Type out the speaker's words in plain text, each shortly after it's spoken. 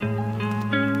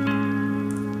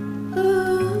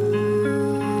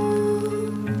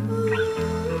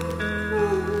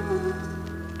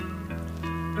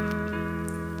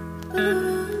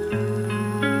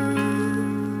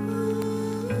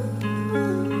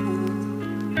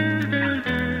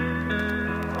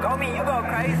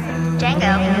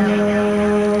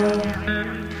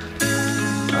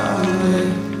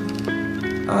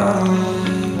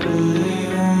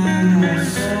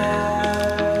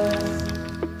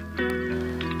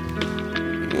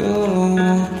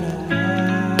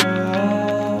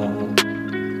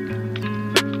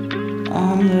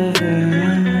I'm living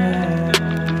in hell.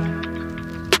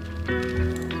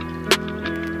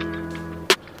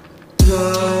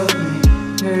 Love me,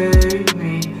 hate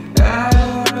me, I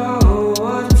don't know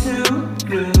what to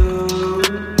do.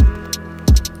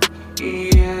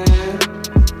 Yeah.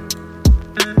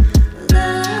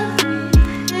 Love me,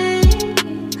 hate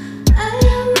me, I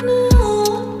don't know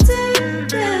what to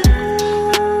do.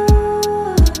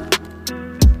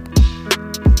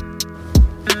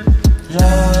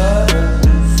 Love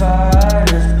and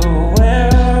fires, but where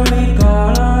are we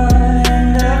gonna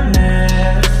end up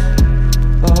next?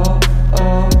 Oh,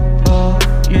 oh, oh,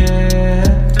 yeah.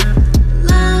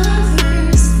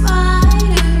 Lovers,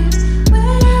 fighters,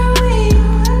 where we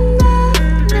end up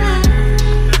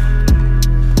next?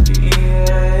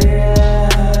 Yeah,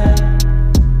 yeah.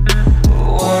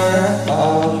 Where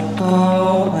are you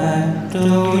going? Do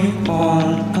you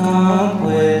wanna come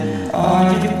with?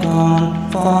 Are you gonna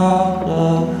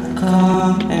follow?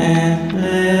 Come and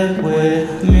live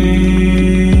with me.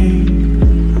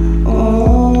 Oh,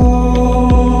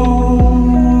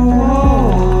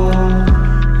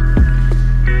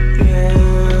 yeah.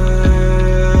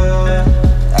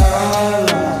 I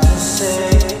like to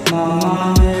say my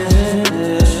mom isn't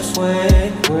this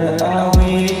way. Where are we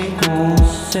gonna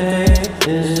stay?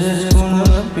 Is this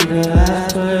gonna be the last?